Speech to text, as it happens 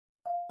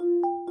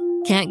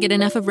Can't get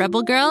enough of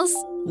Rebel Girls?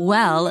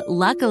 Well,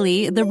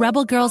 luckily, the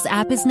Rebel Girls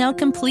app is now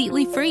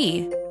completely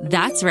free.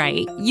 That's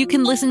right. You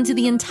can listen to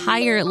the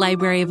entire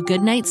library of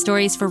goodnight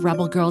stories for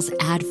Rebel Girls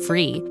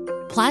ad-free.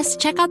 Plus,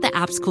 check out the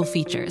app's cool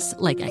features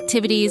like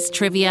activities,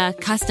 trivia,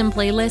 custom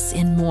playlists,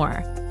 and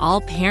more.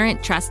 All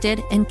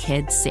parent-trusted and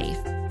kids-safe.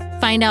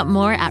 Find out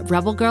more at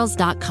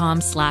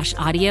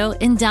rebelgirls.com/audio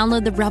and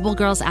download the Rebel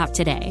Girls app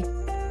today.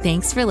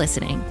 Thanks for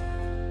listening.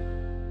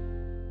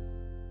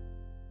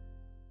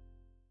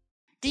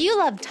 Do you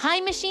love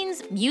time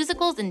machines,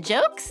 musicals, and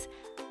jokes?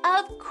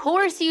 Of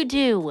course you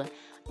do.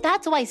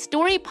 That's why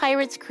Story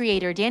Pirates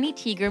creator Danny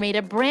Teeger made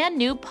a brand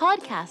new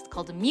podcast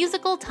called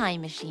Musical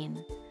Time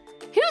Machine.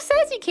 Who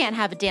says you can't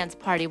have a dance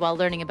party while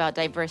learning about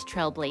diverse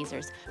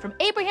trailblazers, from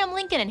Abraham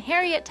Lincoln and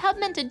Harriet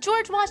Tubman to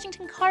George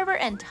Washington Carver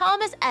and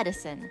Thomas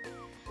Edison?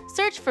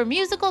 Search for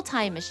Musical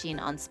Time Machine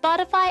on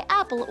Spotify,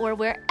 Apple, or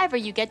wherever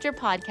you get your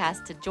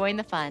podcasts to join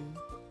the fun.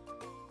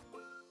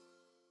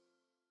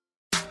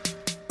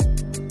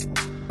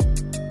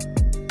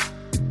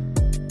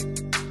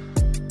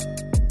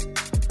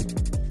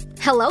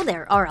 Hello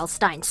there, R.L.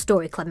 Stein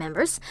Story Club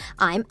members.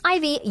 I'm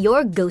Ivy,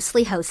 your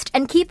ghostly host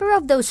and keeper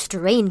of those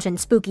strange and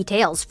spooky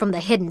tales from the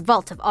hidden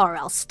vault of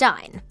R.L.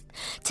 Stein.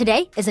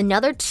 Today is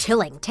another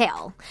chilling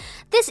tale.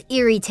 This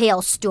eerie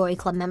tale, Story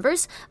Club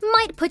members,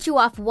 might put you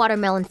off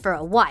watermelon for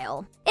a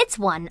while. It's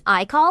one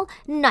I call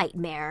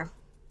Nightmare.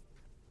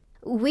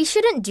 We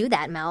shouldn't do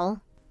that,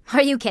 Mel.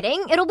 Are you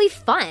kidding? It'll be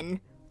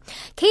fun.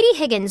 Katie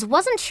Higgins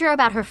wasn't sure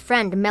about her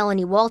friend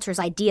Melanie Walters'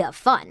 idea of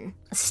fun.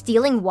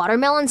 Stealing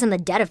watermelons in the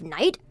dead of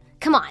night?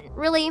 Come on,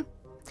 really?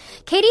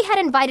 Katie had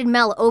invited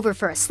Mel over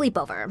for a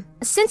sleepover.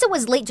 Since it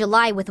was late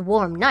July with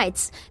warm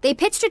nights, they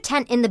pitched a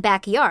tent in the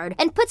backyard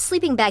and put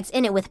sleeping bags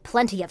in it with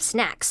plenty of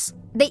snacks.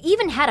 They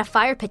even had a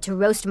fire pit to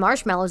roast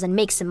marshmallows and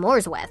make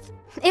s'mores with.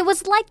 It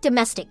was like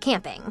domestic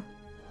camping.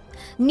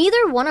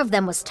 Neither one of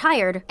them was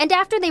tired, and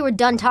after they were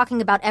done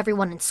talking about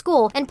everyone in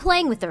school and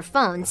playing with their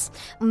phones,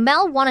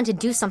 Mel wanted to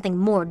do something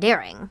more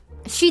daring.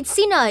 She'd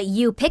seen a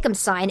 "You Pick'em"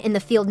 sign in the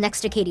field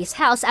next to Katie's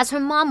house as her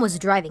mom was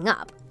driving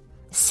up.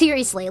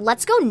 Seriously,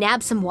 let's go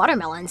nab some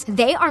watermelons.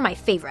 They are my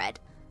favorite.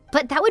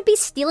 But that would be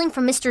stealing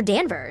from Mr.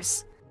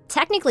 Danvers.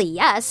 Technically,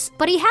 yes,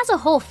 but he has a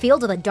whole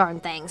field of the darn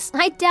things.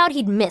 I doubt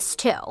he'd miss,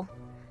 too.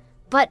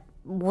 But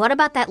what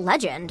about that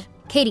legend?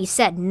 Katie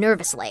said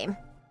nervously.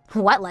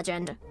 What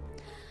legend?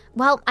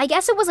 Well, I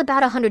guess it was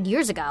about 100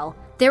 years ago.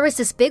 There was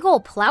this big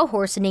old plow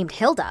horse named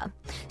Hilda.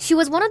 She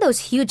was one of those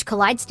huge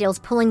Clydesdales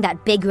pulling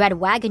that big red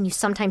wagon you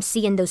sometimes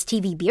see in those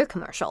TV beer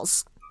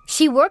commercials.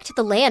 She worked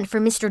the land for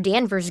Mr.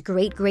 Danvers'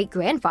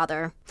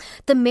 great-great-grandfather.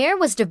 The mare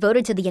was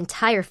devoted to the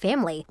entire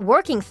family,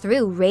 working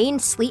through rain,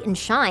 sleet, and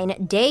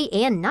shine, day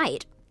and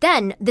night.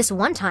 Then, this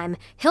one time,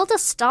 Hilda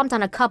stomped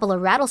on a couple of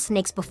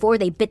rattlesnakes before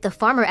they bit the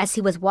farmer as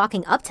he was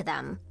walking up to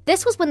them.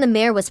 This was when the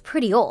mare was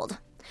pretty old.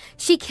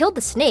 She killed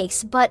the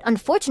snakes, but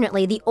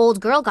unfortunately the old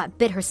girl got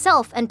bit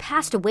herself and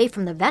passed away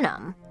from the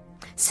venom.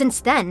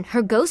 Since then,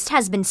 her ghost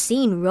has been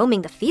seen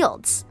roaming the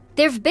fields.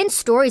 There've been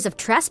stories of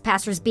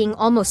trespassers being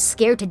almost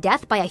scared to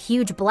death by a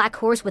huge black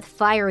horse with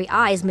fiery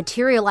eyes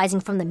materializing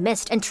from the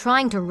mist and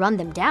trying to run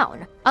them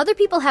down. Other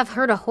people have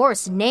heard a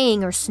horse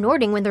neighing or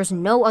snorting when there's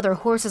no other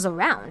horses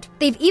around.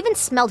 They've even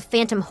smelled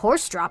phantom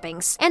horse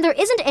droppings, and there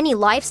isn't any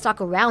livestock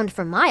around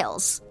for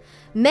miles.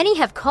 Many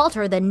have called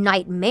her the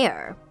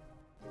Nightmare.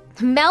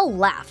 Mel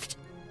laughed.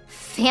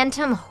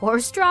 Phantom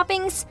horse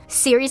droppings?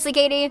 Seriously,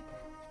 Katie?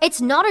 It's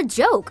not a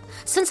joke.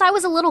 Since I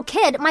was a little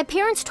kid, my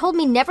parents told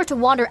me never to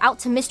wander out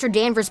to Mr.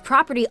 Danvers'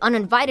 property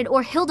uninvited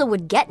or Hilda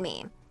would get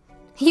me.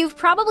 You've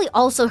probably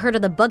also heard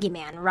of the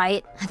boogeyman,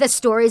 right? The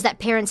stories that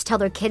parents tell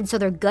their kids so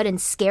they're good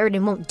and scared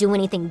and won't do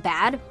anything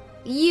bad.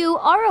 You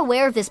are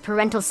aware of this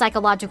parental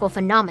psychological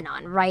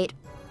phenomenon, right?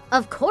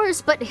 Of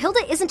course, but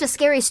Hilda isn't a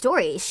scary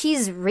story.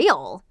 She's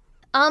real.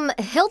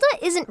 Hilda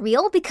isn't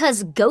real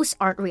because ghosts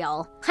aren't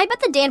real. I bet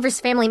the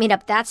Danvers family made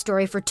up that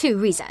story for 2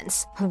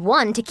 reasons.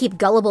 1, to keep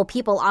gullible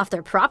people off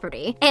their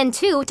property, and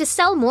 2, to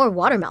sell more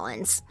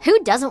watermelons. Who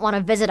doesn't want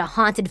to visit a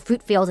haunted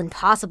fruit field and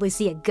possibly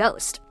see a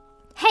ghost?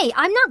 Hey,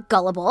 I'm not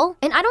gullible,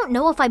 and I don't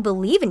know if I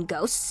believe in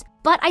ghosts,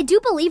 but I do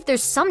believe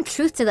there's some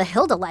truth to the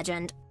Hilda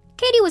legend.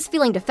 Katie was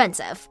feeling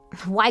defensive.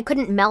 Why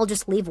couldn't Mel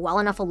just leave well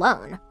enough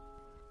alone?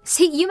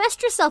 See, you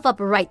messed yourself up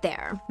right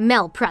there.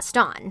 Mel pressed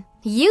on.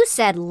 You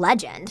said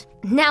legend.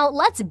 Now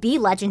let's be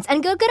legends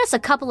and go get us a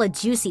couple of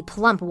juicy,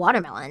 plump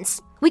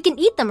watermelons. We can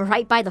eat them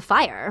right by the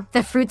fire.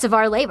 The fruits of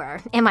our labor,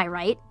 am I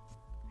right?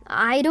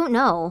 I don't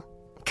know.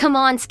 Come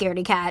on,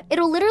 scaredy cat.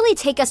 It'll literally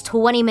take us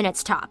 20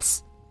 minutes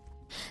tops.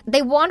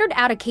 They wandered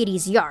out of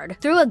Katie's yard,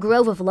 through a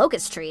grove of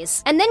locust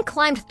trees, and then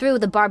climbed through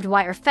the barbed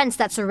wire fence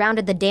that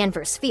surrounded the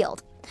Danvers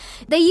field.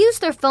 They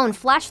used their phone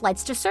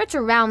flashlights to search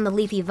around the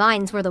leafy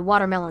vines where the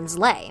watermelons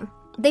lay.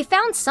 They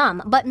found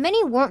some, but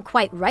many weren't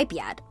quite ripe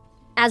yet.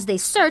 As they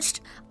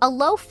searched, a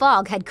low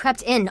fog had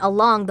crept in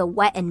along the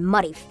wet and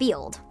muddy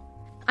field.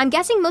 I'm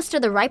guessing most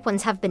of the ripe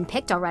ones have been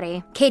picked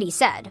already, Katie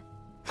said.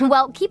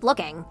 Well, keep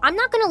looking. I'm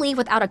not gonna leave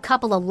without a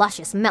couple of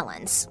luscious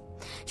melons.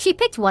 She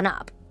picked one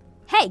up.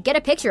 Hey, get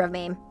a picture of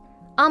me.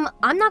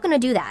 I'm not gonna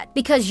do that,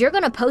 because you're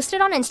gonna post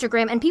it on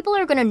Instagram and people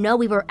are gonna know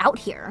we were out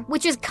here,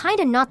 which is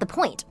kinda not the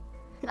point.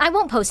 I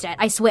won't post it,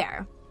 I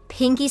swear.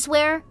 Pinky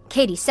swear?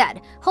 Katie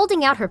said,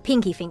 holding out her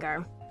pinky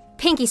finger.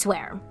 Pinky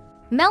swear.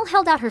 Mel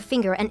held out her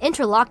finger and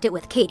interlocked it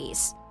with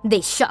Katie's.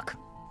 They shook.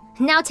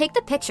 Now take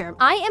the picture,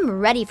 I am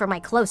ready for my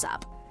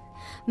close-up.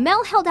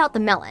 Mel held out the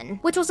melon,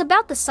 which was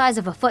about the size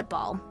of a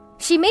football.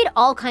 She made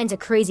all kinds of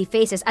crazy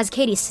faces as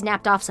Katie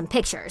snapped off some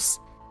pictures.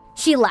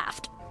 She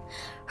laughed.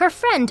 Her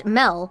friend,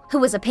 Mel, who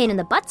was a pain in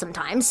the butt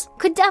sometimes,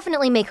 could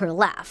definitely make her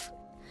laugh.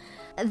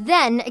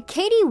 Then,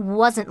 Katie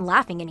wasn't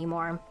laughing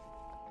anymore.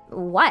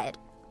 What?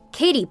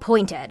 Katie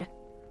pointed.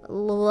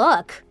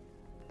 Look.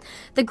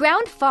 The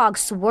ground fog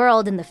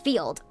swirled in the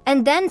field,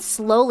 and then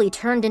slowly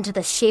turned into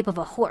the shape of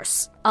a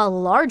horse, a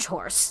large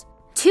horse.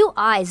 2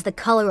 eyes the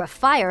color of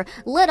fire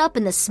lit up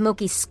in the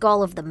smoky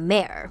skull of the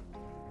mare.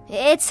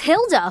 It's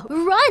Hilda!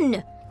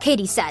 Run!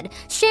 Katie said,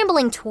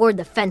 shambling toward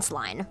the fence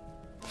line.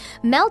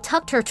 Mel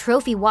tucked her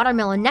trophy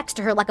watermelon next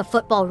to her like a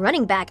football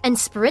running back and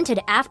sprinted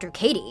after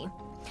Katie.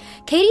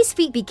 Katie's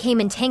feet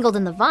became entangled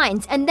in the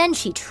vines and then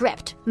she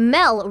tripped.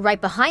 Mel, right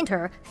behind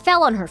her,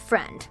 fell on her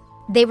friend.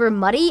 They were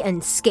muddy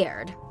and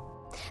scared.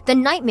 The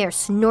nightmare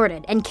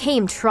snorted and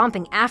came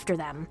tromping after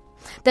them.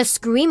 The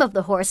scream of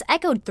the horse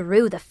echoed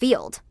through the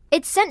field.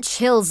 It sent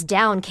chills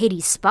down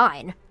Katie's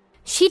spine.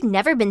 She'd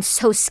never been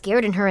so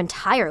scared in her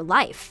entire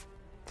life.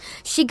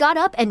 She got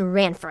up and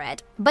ran for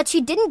it, but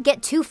she didn't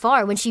get too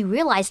far when she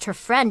realized her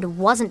friend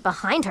wasn't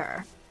behind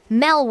her.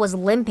 Mel was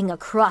limping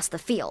across the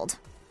field.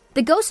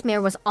 The ghost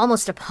mare was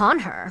almost upon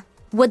her.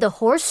 Would the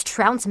horse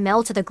trounce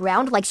Mel to the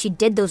ground like she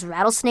did those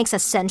rattlesnakes a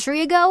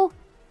century ago?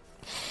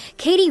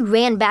 Katie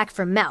ran back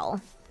for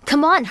Mel.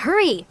 Come on,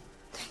 hurry!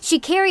 She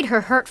carried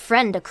her hurt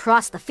friend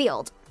across the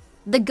field.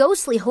 The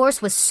ghostly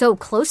horse was so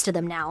close to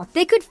them now,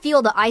 they could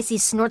feel the icy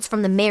snorts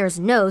from the mare's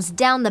nose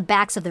down the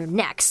backs of their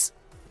necks.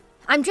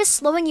 I'm just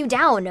slowing you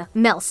down,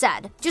 Mel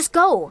said. Just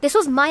go. This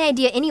was my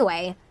idea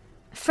anyway.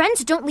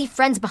 Friends don't leave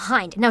friends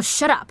behind. Now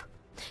shut up.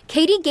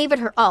 Katie gave it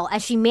her all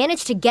as she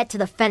managed to get to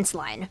the fence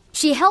line.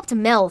 She helped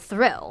Mel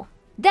through.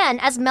 Then,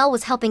 as Mel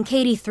was helping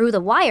Katie through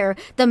the wire,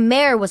 the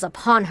mare was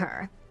upon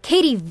her.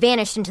 Katie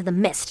vanished into the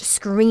mist,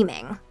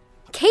 screaming.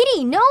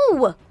 Katie,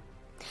 no!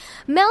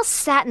 Mel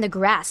sat in the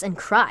grass and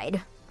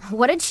cried.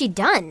 What had she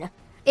done?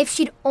 If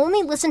she'd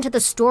only listened to the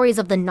stories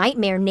of the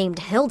nightmare named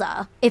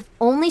Hilda. If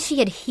only she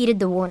had heeded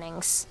the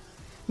warnings.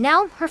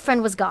 Now her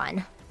friend was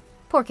gone.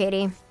 Poor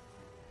Katie.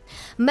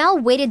 Mel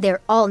waited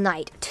there all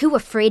night, too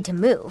afraid to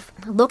move,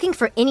 looking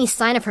for any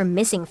sign of her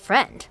missing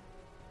friend.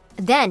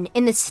 Then,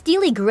 in the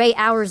steely gray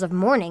hours of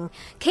morning,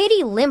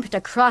 Katie limped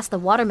across the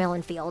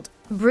watermelon field,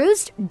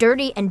 bruised,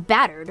 dirty, and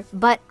battered,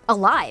 but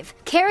alive,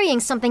 carrying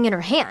something in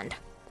her hand.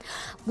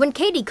 When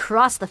Katie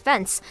crossed the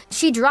fence,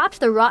 she dropped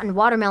the rotten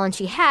watermelon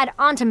she had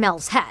onto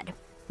Mel's head.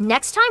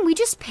 Next time, we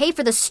just pay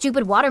for the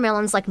stupid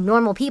watermelons like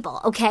normal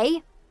people,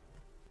 okay?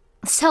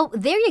 So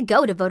there you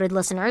go, devoted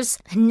listeners.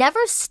 Never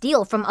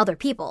steal from other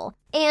people.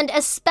 And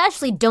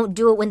especially don't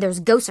do it when there's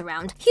ghosts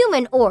around,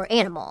 human or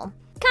animal.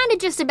 Kinda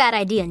just a bad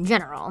idea in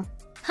general.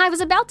 I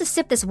was about to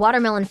sip this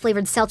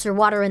watermelon-flavored seltzer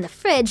water in the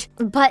fridge,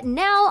 but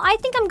now I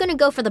think I'm gonna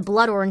go for the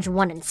blood orange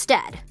one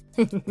instead.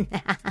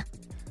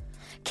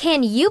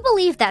 Can you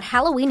believe that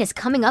Halloween is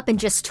coming up in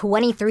just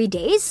 23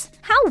 days?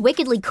 How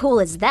wickedly cool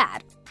is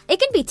that? It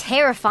can be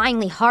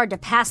terrifyingly hard to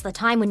pass the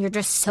time when you're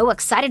just so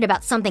excited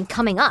about something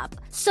coming up.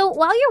 So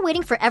while you're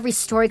waiting for every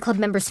Story Club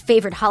member's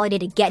favorite holiday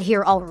to get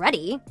here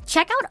already,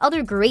 check out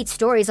other great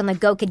stories on the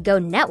Go Kid Go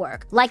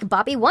network, like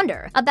Bobby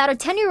Wonder, about a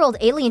 10-year-old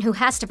alien who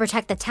has to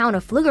protect the town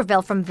of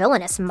Pflugerville from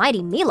villainous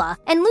Mighty Mila,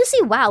 and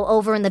Lucy Wow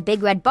over in the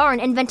Big Red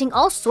Barn inventing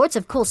all sorts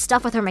of cool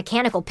stuff with her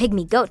mechanical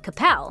pygmy goat,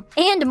 Kapow,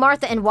 and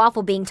Martha and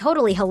Waffle being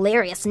totally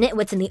hilarious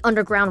nitwits in the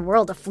underground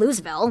world of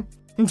Floozeville.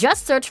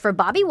 Just search for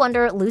Bobby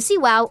Wonder, Lucy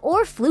Wow,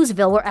 or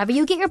Floozeville wherever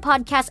you get your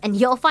podcasts and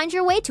you'll find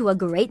your way to a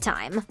great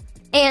time.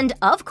 And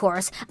of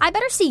course, I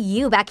better see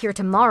you back here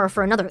tomorrow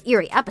for another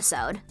eerie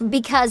episode,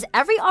 because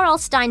every R.L.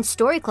 Stine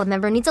Story Club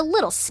member needs a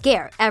little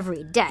scare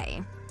every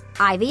day.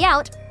 Ivy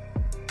out.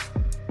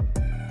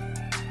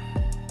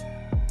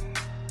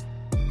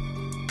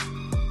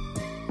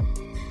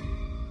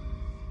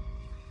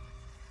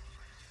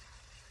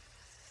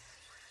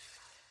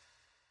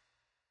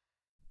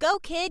 Go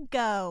Kid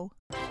Go!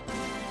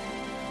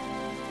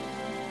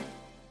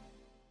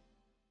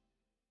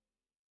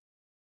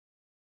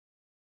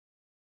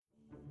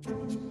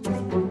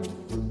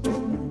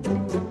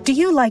 Do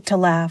you like to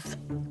laugh?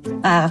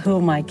 Who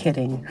am I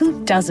kidding?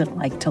 Who doesn't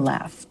like to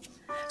laugh?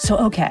 So,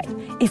 okay,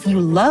 if you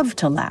love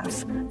to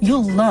laugh,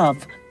 you'll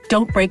love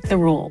Don't Break the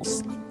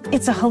Rules.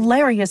 It's a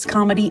hilarious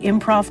comedy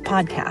improv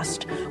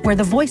podcast where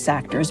the voice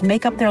actors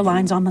make up their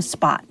lines on the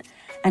spot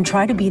and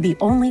try to be the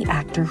only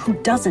actor who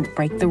doesn't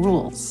break the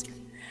rules.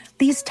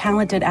 These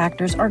talented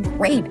actors are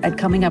great at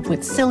coming up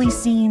with silly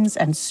scenes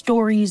and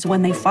stories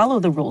when they follow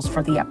the rules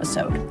for the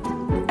episode.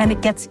 And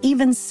it gets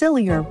even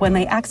sillier when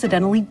they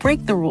accidentally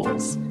break the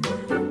rules.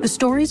 The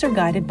stories are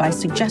guided by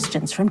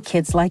suggestions from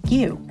kids like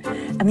you,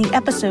 and the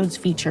episodes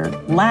feature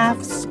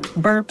laughs,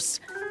 burps,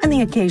 and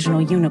the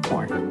occasional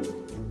unicorn.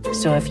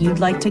 So if you'd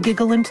like to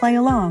giggle and play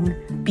along,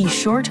 be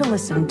sure to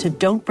listen to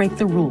Don't Break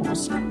the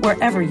Rules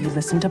wherever you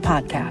listen to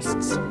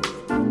podcasts.